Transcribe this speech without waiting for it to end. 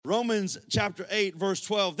Romans chapter 8, verse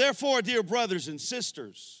 12. Therefore, dear brothers and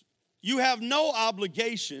sisters, you have no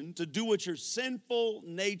obligation to do what your sinful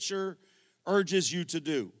nature urges you to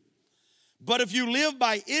do. But if you live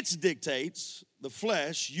by its dictates, the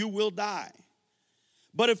flesh, you will die.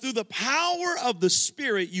 But if through the power of the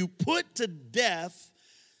Spirit you put to death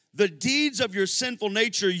the deeds of your sinful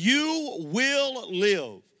nature, you will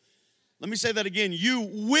live. Let me say that again. You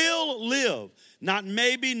will live. Not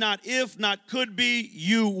maybe, not if, not could be.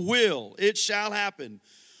 You will. It shall happen.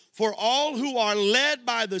 For all who are led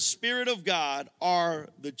by the Spirit of God are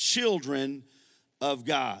the children of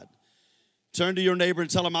God. Turn to your neighbor and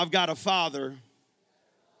tell him, I've got a Father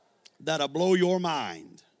that'll blow your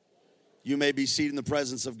mind. You may be seated in the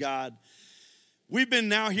presence of God. We've been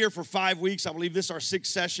now here for 5 weeks. I believe this is our 6th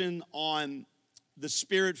session on the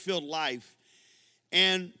Spirit-filled life.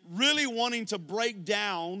 And really wanting to break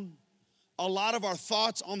down a lot of our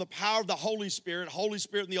thoughts on the power of the Holy Spirit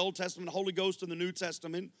in the Old Testament, Holy Ghost in the New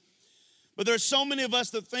Testament. But there's so many of us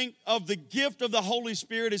that think of the gift of the Holy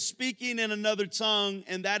Spirit as speaking in another tongue,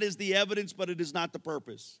 and that is the evidence, but it is not the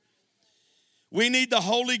purpose. We need the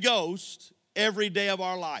Holy Ghost every day of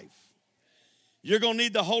our life. You're going to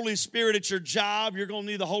need the Holy Spirit at your job. You're going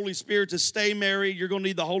to need the Holy Spirit to stay married. You're going to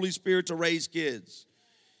need the Holy Spirit to raise kids.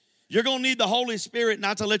 You're going to need the Holy Spirit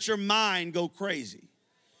not to let your mind go crazy.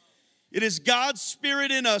 It is God's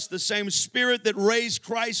Spirit in us, the same Spirit that raised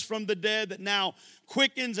Christ from the dead, that now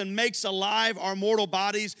quickens and makes alive our mortal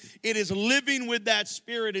bodies. It is living with that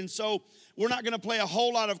Spirit. And so we're not going to play a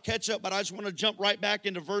whole lot of catch up, but I just want to jump right back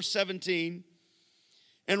into verse 17.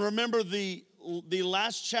 And remember the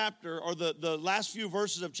last chapter, or the last few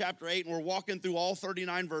verses of chapter 8, and we're walking through all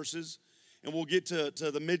 39 verses, and we'll get to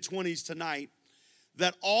the mid-20s tonight,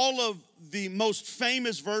 that all of the most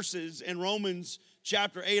famous verses in Romans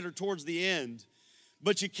chapter 8 are towards the end.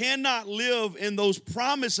 But you cannot live in those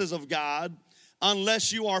promises of God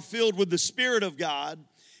unless you are filled with the Spirit of God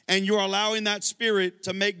and you're allowing that Spirit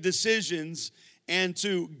to make decisions and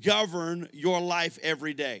to govern your life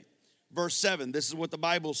every day. Verse 7, this is what the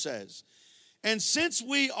Bible says. And since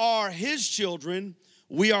we are His children,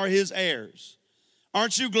 we are His heirs.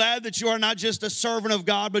 Aren't you glad that you are not just a servant of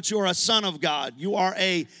God, but you are a son of God? You are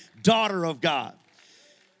a daughter of God.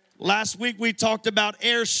 Last week we talked about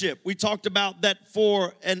heirship. We talked about that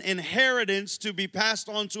for an inheritance to be passed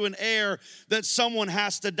on to an heir, that someone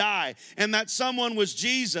has to die. And that someone was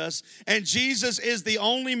Jesus. And Jesus is the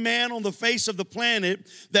only man on the face of the planet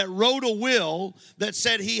that wrote a will that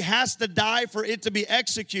said he has to die for it to be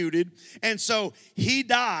executed. And so he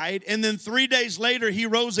died. And then 3 days later he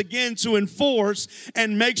rose again to enforce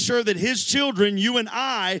and make sure that his children, you and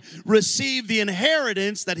I, receive the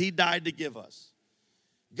inheritance that he died to give us.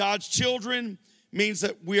 God's children means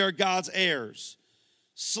that we are God's heirs.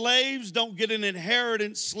 Slaves don't get an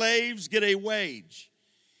inheritance. Slaves get a wage.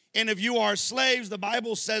 And if you are slaves, the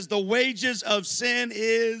Bible says the wages of sin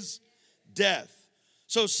is death.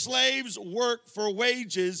 So slaves work for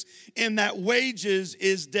wages, and that wages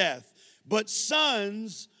is death. But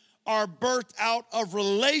sons are birthed out of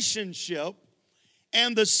relationship,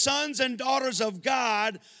 and the sons and daughters of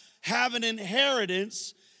God have an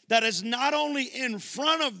inheritance that is not only in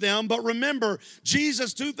front of them, but remember,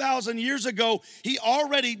 Jesus 2,000 years ago, he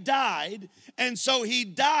already died. And so he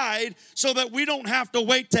died so that we don't have to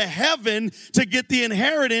wait to heaven to get the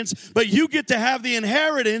inheritance, but you get to have the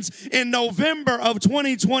inheritance in November of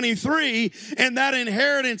 2023. And that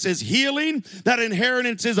inheritance is healing. That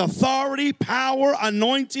inheritance is authority, power,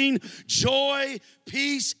 anointing, joy,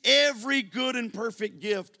 peace. Every good and perfect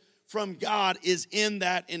gift from God is in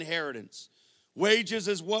that inheritance. Wages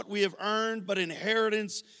is what we have earned, but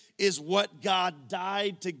inheritance is what God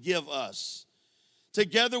died to give us.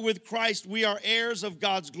 Together with Christ, we are heirs of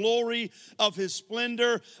God's glory, of His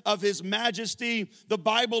splendor, of His majesty. The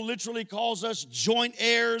Bible literally calls us joint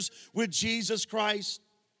heirs with Jesus Christ.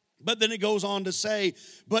 But then it goes on to say,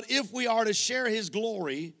 but if we are to share His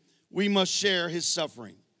glory, we must share His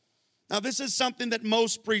suffering. Now, this is something that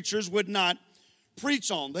most preachers would not preach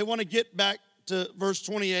on. They want to get back to verse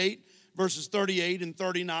 28. Verses 38 and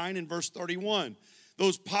 39 and verse 31.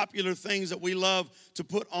 Those popular things that we love to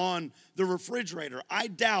put on the refrigerator. I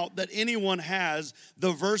doubt that anyone has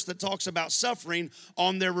the verse that talks about suffering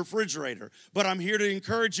on their refrigerator. But I'm here to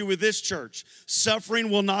encourage you with this, church.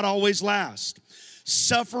 Suffering will not always last.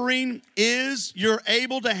 Suffering is, you're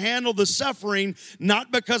able to handle the suffering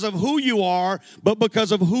not because of who you are, but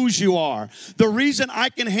because of whose you are. The reason I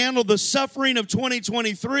can handle the suffering of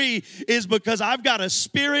 2023 is because I've got a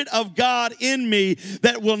Spirit of God in me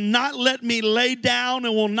that will not let me lay down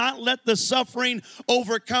and will not let the suffering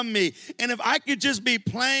overcome me. And if I could just be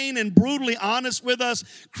plain and brutally honest with us,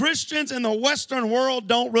 Christians in the Western world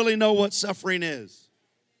don't really know what suffering is.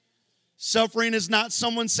 Suffering is not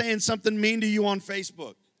someone saying something mean to you on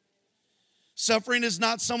Facebook. Suffering is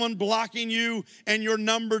not someone blocking you and your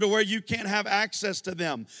number to where you can't have access to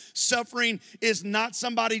them. Suffering is not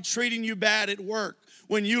somebody treating you bad at work.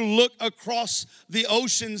 When you look across the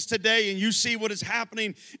oceans today and you see what is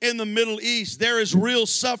happening in the Middle East, there is real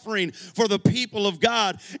suffering for the people of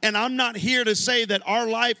God. And I'm not here to say that our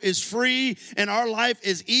life is free and our life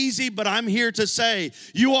is easy, but I'm here to say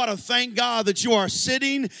you ought to thank God that you are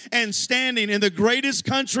sitting and standing in the greatest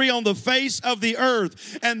country on the face of the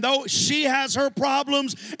earth. And though she has her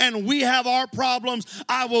problems and we have our problems,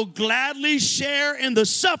 I will gladly share in the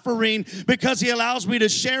suffering because he allows me to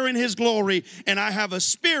share in his glory. And I have a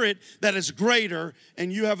spirit that is greater,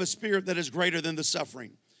 and you have a spirit that is greater than the suffering.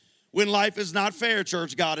 When life is not fair,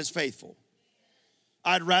 church, God is faithful.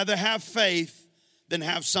 I'd rather have faith than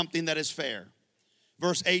have something that is fair.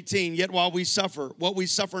 Verse 18, yet while we suffer, what we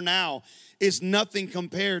suffer now is nothing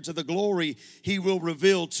compared to the glory he will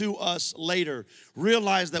reveal to us later.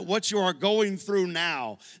 Realize that what you are going through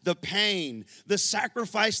now, the pain, the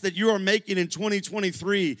sacrifice that you are making in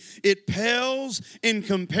 2023, it pales in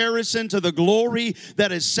comparison to the glory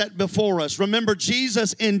that is set before us. Remember,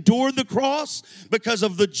 Jesus endured the cross because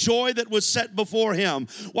of the joy that was set before him.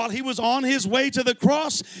 While he was on his way to the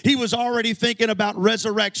cross, he was already thinking about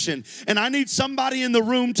resurrection. And I need somebody in the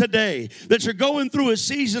room today that you're going through a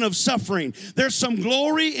season of suffering. There's some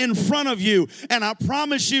glory in front of you, and I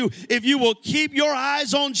promise you, if you will keep your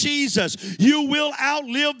eyes on Jesus, you will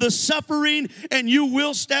outlive the suffering and you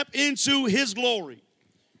will step into his glory.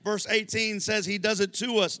 Verse 18 says he does it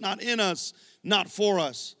to us, not in us, not for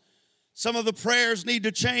us. Some of the prayers need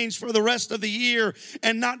to change for the rest of the year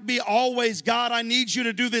and not be always, God, I need you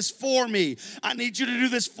to do this for me. I need you to do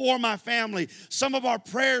this for my family. Some of our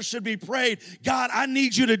prayers should be prayed, God, I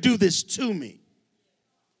need you to do this to me.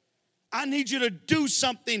 I need you to do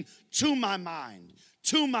something to my mind,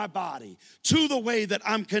 to my body, to the way that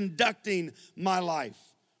I'm conducting my life.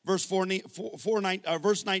 Verse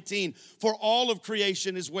 19, for all of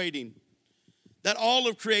creation is waiting. That all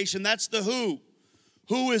of creation, that's the who.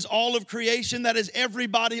 Who is all of creation? That is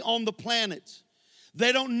everybody on the planet.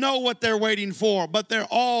 They don't know what they're waiting for, but they're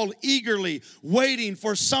all eagerly waiting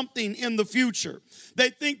for something in the future. They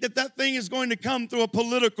think that that thing is going to come through a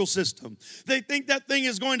political system. They think that thing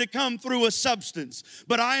is going to come through a substance.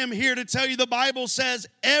 But I am here to tell you the Bible says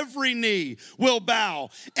every knee will bow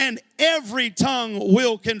and every tongue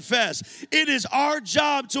will confess. It is our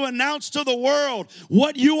job to announce to the world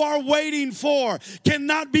what you are waiting for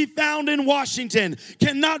cannot be found in Washington,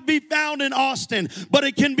 cannot be found in Austin, but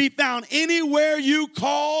it can be found anywhere you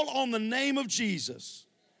call on the name of Jesus.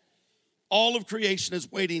 All of creation is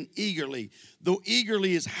waiting eagerly. Though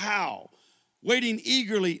eagerly is how? Waiting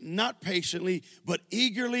eagerly, not patiently, but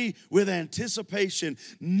eagerly with anticipation,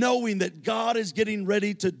 knowing that God is getting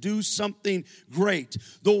ready to do something great.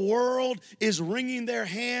 The world is wringing their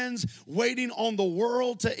hands, waiting on the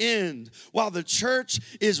world to end, while the church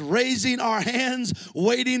is raising our hands,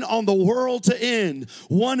 waiting on the world to end.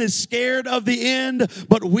 One is scared of the end,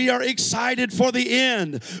 but we are excited for the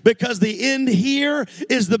end, because the end here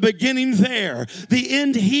is the beginning there. The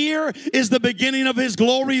end here is the beginning of his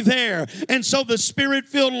glory there. And so the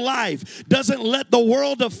Spirit-filled life doesn't let the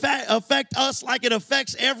world affect us like it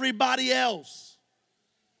affects everybody else.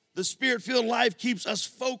 The Spirit-filled life keeps us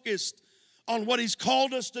focused on what he's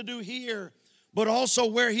called us to do here, but also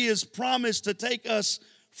where he has promised to take us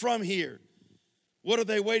from here. What are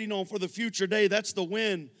they waiting on for the future day? That's the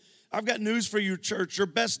when. I've got news for you, church. Your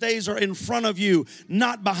best days are in front of you,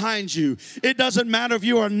 not behind you. It doesn't matter if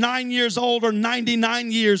you are 9 years old or 99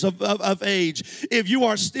 years of age. If you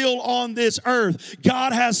are still on this earth,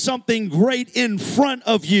 God has something great in front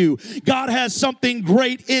of you. God has something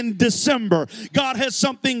great in December. God has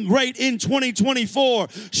something great in 2024.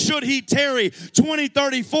 Should he tarry,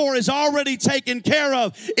 2034 is already taken care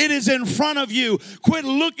of. It is in front of you. Quit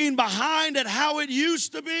looking behind at how it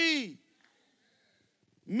used to be.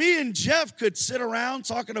 Me and Jeff could sit around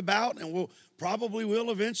talking about, and we'll probably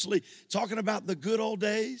will eventually, talking about the good old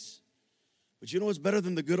days. But you know what's better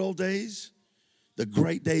than the good old days? The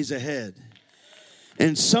great days ahead.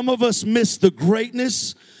 And some of us miss the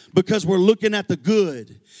greatness because we're looking at the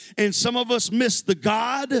good. And some of us miss the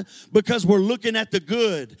God because we're looking at the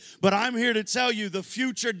good. But I'm here to tell you the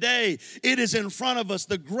future day, it is in front of us,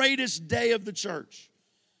 the greatest day of the church.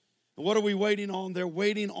 And what are we waiting on? They're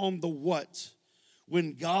waiting on the what?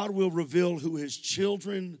 When God will reveal who his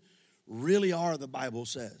children really are, the Bible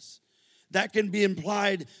says. That can be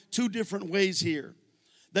implied two different ways here.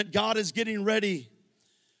 That God is getting ready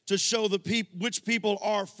to show which people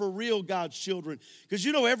are for real God's children. Because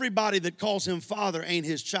you know everybody that calls him father ain't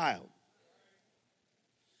his child.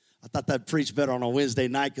 I thought that preached better on a Wednesday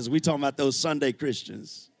night because we talking about those Sunday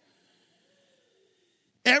Christians.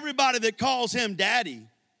 Everybody that calls him daddy,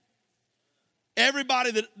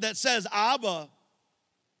 everybody that says Abba,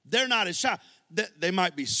 they're not his child. They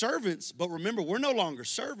might be servants, but remember, we're no longer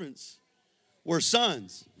servants. We're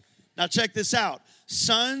sons. Now check this out.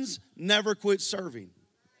 Sons never quit serving.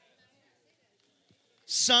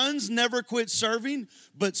 Sons never quit serving,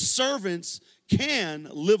 but servants can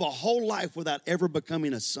live a whole life without ever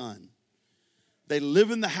becoming a son. They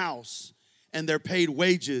live in the house and they're paid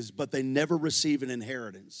wages, but they never receive an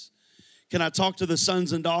inheritance. Can I talk to the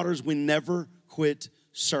sons and daughters? We never quit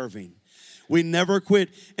serving. We never quit.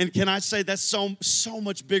 And can I say that's so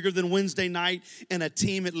much bigger than Wednesday night and a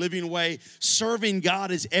team at Living Way. Serving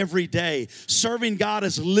God is every day. Serving God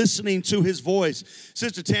is listening to his voice.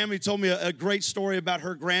 Sister Tammy told me a great story about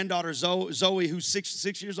her granddaughter Zoe, who's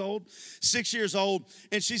six years old. 6 years old.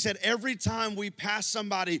 And she said every time we pass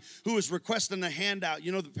somebody who is requesting a handout,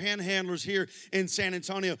 you know, the panhandlers here in San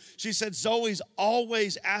Antonio, she said Zoe's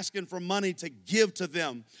always asking for money to give to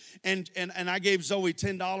them. And I gave Zoe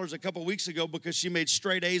 $10 a couple weeks ago because she made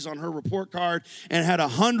straight A's on her report card and had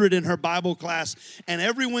 100 in her Bible class. And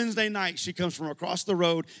every Wednesday night, she comes from across the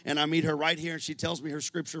road, and I meet her right here, and she tells me her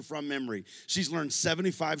scripture from memory. She's learned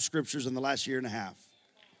 75 scriptures in the last year and a half.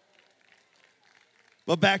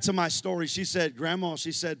 But back to my story, she said, Grandma,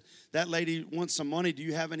 she said, that lady wants some money. Do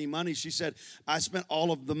you have any money? She said, I spent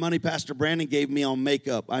all of the money Pastor Brandon gave me on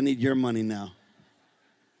makeup. I need your money now.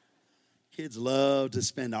 Kids love to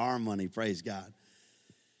spend our money, praise God.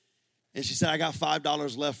 And she said, I got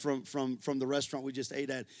 $5 left from the restaurant we just ate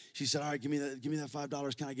at. She said, all right, give me that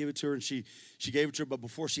 $5. Can I give it to her? And she gave it to her, but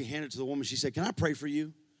before she handed it to the woman, she said, can I pray for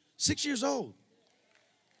you? 6 years old.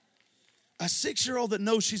 A 6-year-old that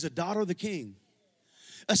knows she's a daughter of the King.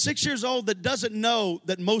 A 6-year-old that doesn't know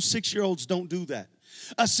that most 6-year-olds don't do that.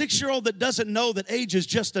 A 6-year-old that doesn't know that age is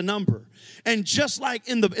just a number. And just like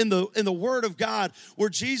in the Word of God, where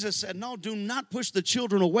Jesus said, no, do not push the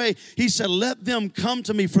children away. He said, let them come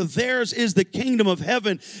to me, for theirs is the kingdom of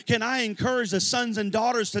heaven. Can I encourage the sons and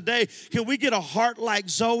daughters today? Can we get a heart like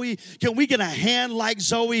Zoe? Can we get a hand like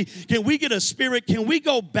Zoe? Can we get a spirit? Can we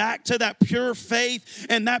go back to that pure faith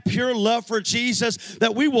and that pure love for Jesus,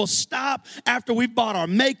 that we will stop after we've bought our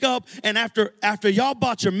makeup and after y'all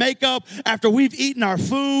bought your makeup, after we've eaten our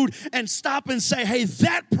food, and stop and say, hey,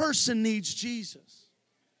 that person needs Jesus.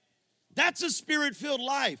 That's a spirit-filled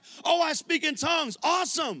life. Oh, I speak in tongues.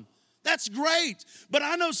 Awesome. That's great. But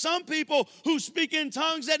I know some people who speak in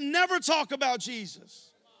tongues that never talk about Jesus.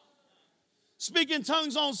 Speak in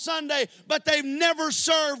tongues on Sunday, but they've never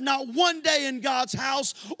served not one day in God's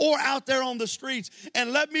house or out there on the streets.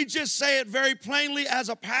 And let me just say it very plainly as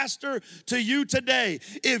a pastor to you today.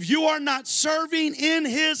 If you are not serving in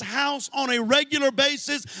his house on a regular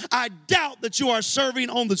basis, I doubt that you are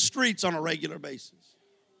serving on the streets on a regular basis.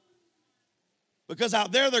 Because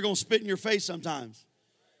out there, they're going to spit in your face sometimes.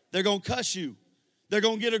 They're going to cuss you. They're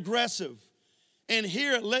going to get aggressive. And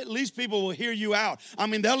here, at least people will hear you out. I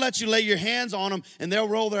mean, they'll let you lay your hands on them, and they'll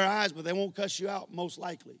roll their eyes, but they won't cuss you out, most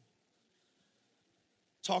likely.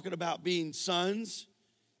 Talking about being sons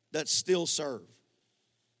that still serve.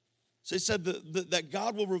 So he said that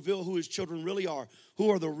God will reveal who his children really are. Who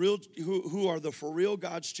are the for real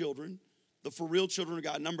God's children, the for real children of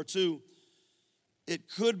God. Number two, it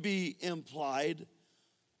could be implied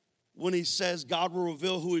when he says God will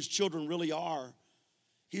reveal who his children really are.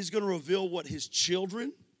 He's going to reveal what his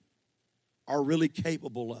children are really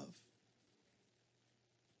capable of.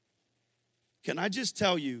 Can I just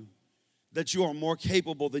tell you that you are more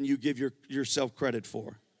capable than you give yourself credit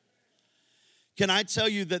for? Can I tell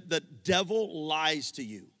you that the devil lies to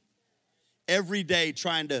you every day,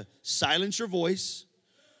 trying to silence your voice,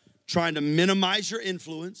 trying to minimize your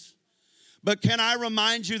influence? But can I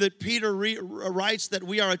remind you that Peter writes that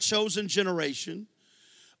we are a chosen generation,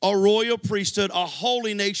 a royal priesthood, a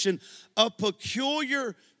holy nation, a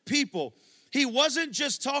peculiar people. He wasn't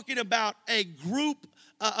just talking about a group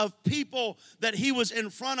of people that he was in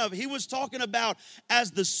front of. He was talking about as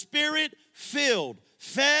the Spirit-filled,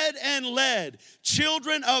 fed and led,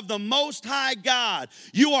 children of the Most High God.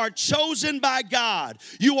 You are chosen by God.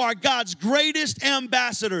 You are God's greatest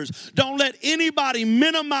ambassadors. Don't let anybody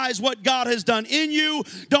minimize what God has done in you.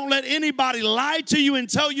 Don't let anybody lie to you and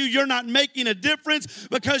tell you you're not making a difference,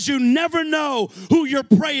 because you never know who you're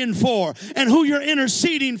praying for and who you're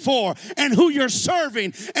interceding for and who you're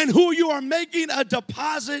serving and who you are making a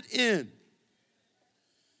deposit in.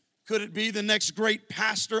 Could it be the next great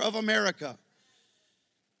pastor of America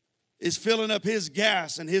is filling up his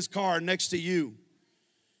gas in his car next to you?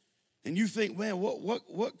 And you think, man,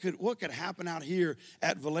 what could happen out here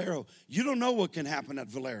at Valero? You don't know what can happen at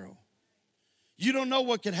Valero. You don't know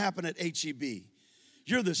what could happen at HEB.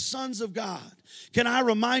 You're the sons of God. Can I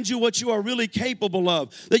remind you what you are really capable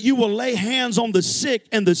of? That you will lay hands on the sick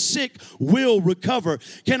and the sick will recover.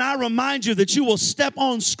 Can I remind you that you will step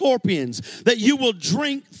on scorpions, that you will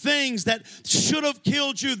drink things that should have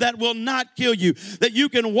killed you that will not kill you, that you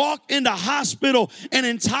can walk into hospital and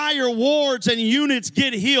entire wards and units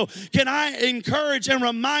get healed? Can I encourage and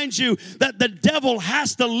remind you that the devil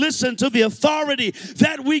has to listen to the authority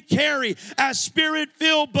that we carry as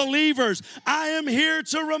Spirit-filled believers? I am here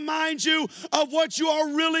to remind you of what you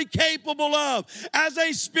are really capable of. As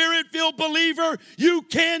a Spirit-filled believer, you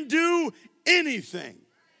can do anything.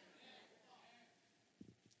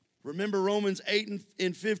 Remember Romans 8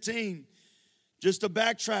 and 15. Just to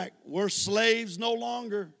backtrack, we're slaves no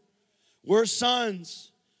longer. We're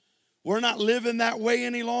sons. We're not living that way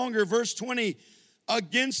any longer. Verse 20,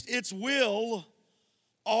 against its will,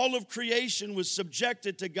 all of creation was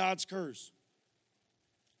subjected to God's curse.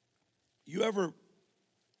 You ever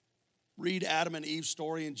read Adam and Eve's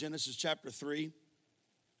story in Genesis chapter 3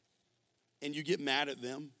 and you get mad at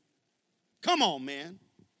them? Come on, man.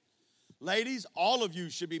 Ladies, all of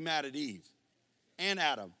you should be mad at Eve and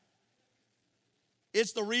Adam.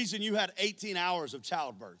 It's the reason you had 18 hours of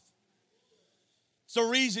childbirth. It's the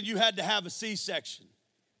reason you had to have a C-section,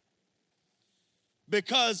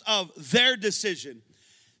 because of their decision.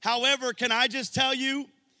 However, can I just tell you,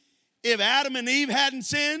 if Adam and Eve hadn't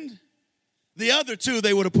sinned, the other two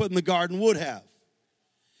they would have put in the garden would have.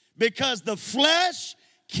 Because the flesh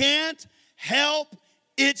can't help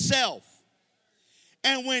itself.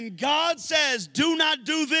 And when God says, do not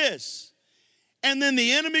do this, and then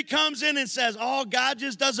the enemy comes in and says, oh, God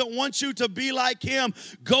just doesn't want you to be like him.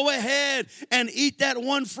 Go ahead and eat that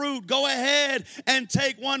one fruit. Go ahead and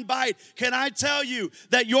take one bite. Can I tell you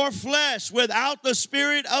that your flesh without the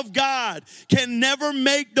Spirit of God can never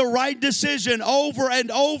make the right decision over and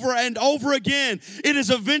over and over again? It is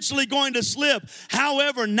eventually going to slip.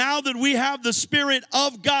 However, now that we have the Spirit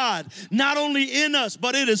of God, not only in us,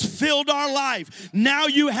 but it has filled our life, now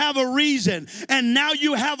you have a reason, and now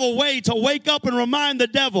you have a way to wake up and remind the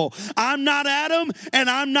devil, I'm not Adam and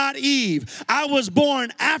I'm not Eve. I was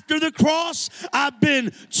born after the cross. I've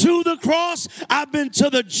been to the cross. I've been to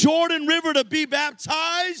the Jordan River to be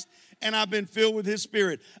baptized, and I've been filled with his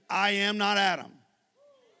Spirit. I am not Adam.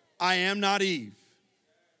 I am not Eve.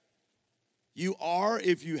 You are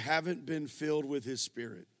if you haven't been filled with his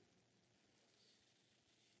Spirit.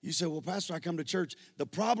 You say, well, Pastor, I come to church. The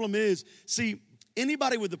problem is, see,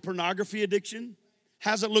 anybody with a pornography addiction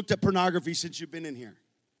hasn't looked at pornography since you've been in here.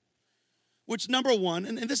 Which, number one,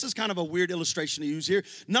 and this is kind of a weird illustration to use here.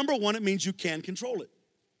 Number one, it means you can control it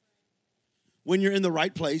when you're in the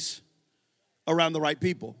right place around the right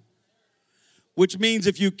people. Which means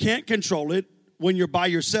if you can't control it when you're by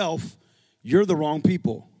yourself, you're the wrong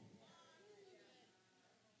people.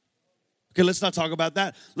 Okay, let's not talk about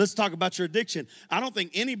that. Let's talk about your addiction. I don't think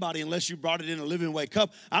anybody, unless you brought it in a Living Way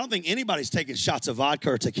cup, I don't think anybody's taking shots of vodka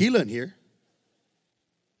or tequila in here.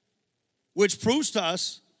 Which proves to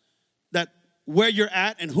us that where you're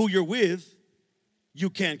at and who you're with, you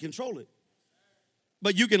can control it.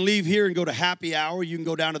 But you can leave here and go to happy hour. You can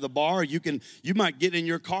go down to the bar. You might get in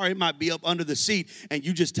your car. It might be up under the seat, and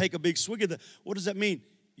you just take a big swig of that. What does that mean?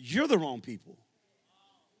 You're the wrong people.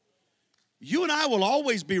 You and I will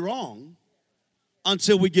always be wrong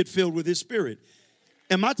until we get filled with his Spirit.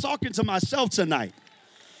 Am I talking to myself tonight?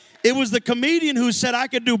 It was the comedian who said I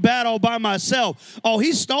could do bad all by myself. Oh,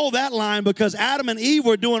 he stole that line because Adam and Eve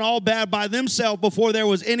were doing all bad by themselves before there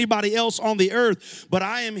was anybody else on the earth. But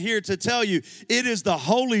I am here to tell you, it is the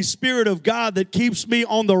Holy Spirit of God that keeps me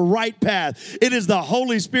on the right path. It is the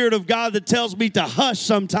Holy Spirit of God that tells me to hush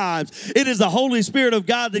sometimes. It is the Holy Spirit of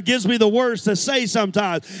God that gives me the words to say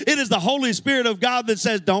sometimes. It is the Holy Spirit of God that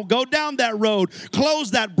says, don't go down that road.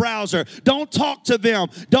 Close that browser. Don't talk to them.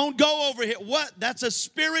 Don't go over here. What? That's a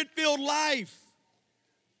Spirit-filled life.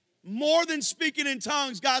 More than speaking in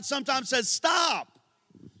tongues, God sometimes says, stop.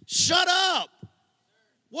 Shut up.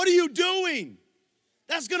 What are you doing?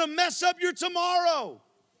 That's going to mess up your tomorrow.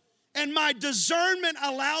 And my discernment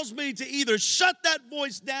allows me to either shut that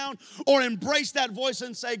voice down or embrace that voice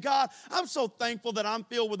and say, God, I'm so thankful that I'm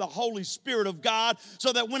filled with the Holy Spirit of God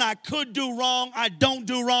so that when I could do wrong, I don't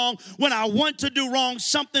do wrong. When I want to do wrong,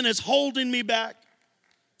 something is holding me back.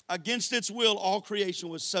 Against its will, all creation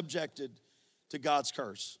was subjected to God's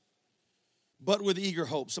curse, but with eager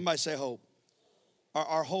hope. Somebody say hope.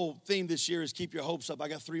 Our whole theme this year is keep your hopes up. I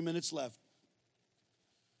got 3 minutes left.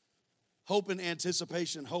 Hope and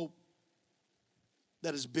anticipation, hope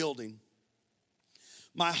that is building.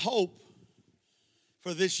 My hope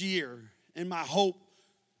for this year and my hope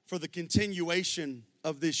for the continuation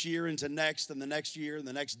of this year into next and the next year and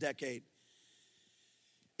the next decade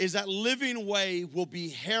is that Living Way will be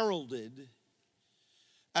heralded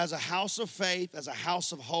as a house of faith, as a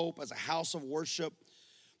house of hope, as a house of worship.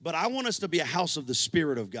 But I want us to be a house of the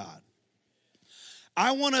Spirit of God.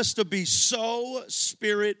 I want us to be so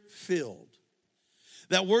Spirit-filled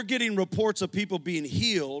that we're getting reports of people being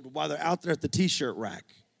healed while they're out there at the t-shirt rack.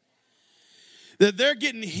 That they're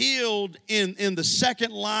getting healed in the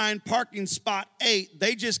second line, parking spot 8.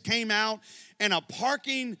 They just came out and a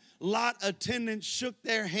parking lot attendant shook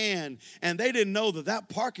their hand, and they didn't know that that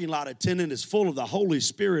parking lot attendant is full of the Holy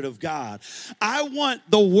Spirit of God. I want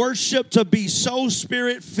the worship to be so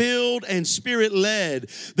Spirit-filled and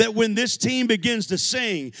Spirit-led that when this team begins to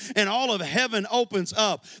sing and all of heaven opens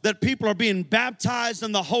up, that people are being baptized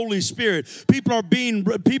in the Holy Spirit. People are being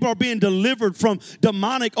delivered from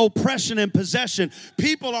demonic oppression and possession.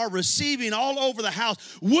 People are receiving all over the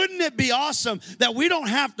house. Wouldn't it be awesome that we don't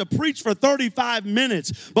have to preach for 35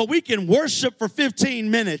 minutes, but we can worship for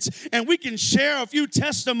 15 minutes and we can share a few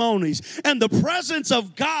testimonies and the presence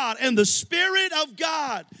of God and the Spirit of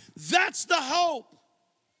God? That's the hope,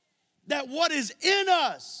 that what is in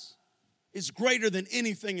us is greater than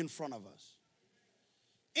anything in front of us,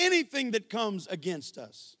 anything that comes against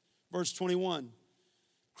us. Verse 21,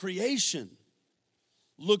 creation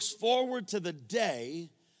looks forward to the day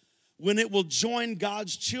when it will join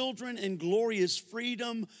God's children in glorious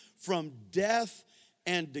freedom from death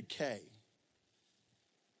and decay.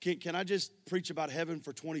 Can I just preach about heaven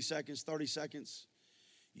for 20 seconds, 30 seconds?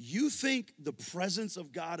 You think the presence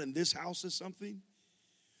of God in this house is something?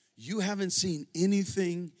 You haven't seen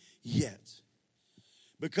anything yet.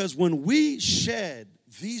 Because when we shed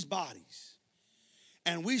these bodies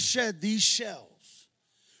and we shed these shells,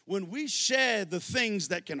 when we shed the things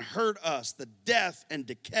that can hurt us, the death and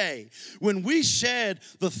decay, when we shed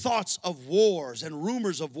the thoughts of wars and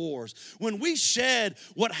rumors of wars, when we shed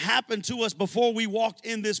what happened to us before we walked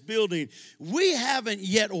in this building, we haven't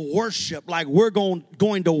yet worshiped like we're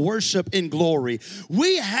going to worship in glory.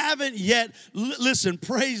 We haven't yet,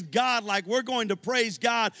 praised God like we're going to praise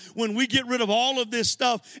God when we get rid of all of this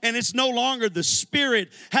stuff and it's no longer the Spirit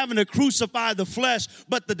having to crucify the flesh,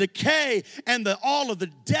 but the decay and all of the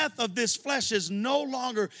death of this flesh is no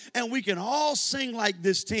longer, and we can all sing like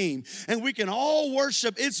this team, and we can all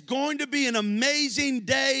worship. It's going to be an amazing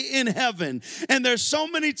day in heaven. And there's so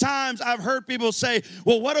many times I've heard people say,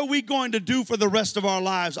 well, what are we going to do for the rest of our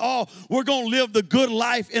lives? Oh, we're going to live the good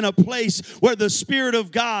life in a place where the Spirit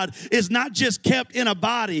of God is not just kept in a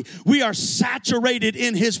body. We are saturated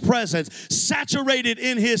in His presence, saturated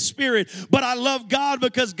in His Spirit. But I love God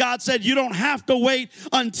because God said, you don't have to wait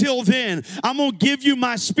until then. I'm going to give you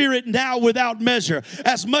my Spirit now without measure.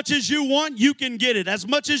 As much as you want, you can get it. As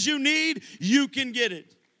much as you need, you can get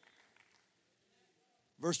it.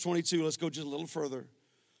 Verse 22, let's go just a little further.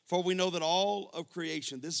 For we know that all of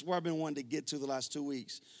creation, this is where I've been wanting to get to the last 2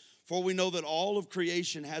 weeks. For we know that all of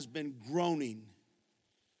creation has been groaning,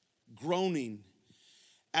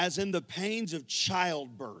 as in the pains of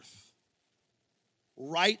childbirth,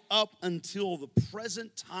 right up until the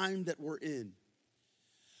present time that we're in.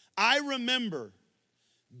 I remember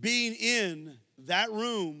being in that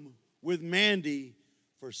room with Mandy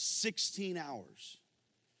for 16 hours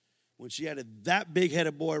when she had that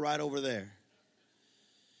big-headed boy right over there.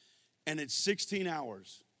 And it's 16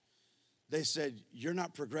 hours. They said, you're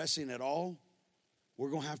not progressing at all. We're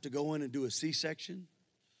going to have to go in and do a C-section.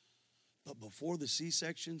 But before the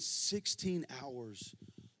C-section, 16 hours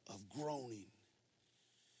of groaning.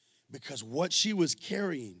 Because what she was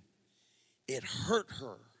carrying, it hurt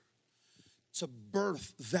her to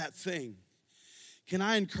birth that thing. Can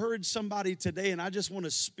I encourage somebody today? And I just want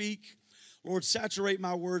to speak, Lord, saturate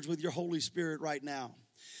my words with your Holy Spirit right now.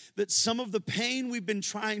 That some of the pain we've been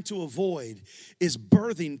trying to avoid is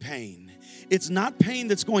birthing pain. It's not pain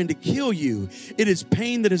that's going to kill you. It is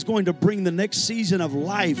pain that is going to bring the next season of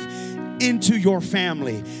life into your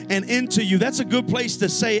family and into you. That's a good place to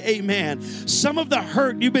say amen. Some of the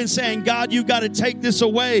hurt you've been saying, God, you got to take this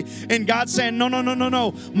away. And God's saying, no.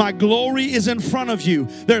 My glory is in front of you.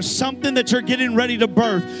 There's something that you're getting ready to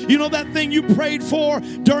birth. You know that thing you prayed for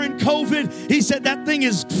during COVID? He said that thing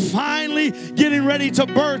is finally getting ready to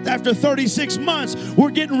birth after 36 months.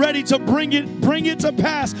 We're getting ready to bring it to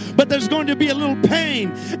pass. But there's going to be a little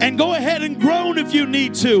pain. And go ahead and groan if you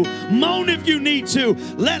need to. Moan if you need to.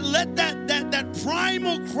 Let that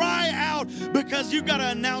primal cry out, because you got to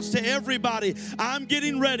announce to everybody, I'm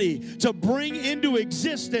getting ready to bring into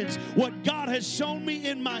existence what God has shown me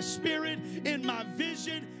in my spirit, in my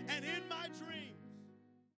vision, and in my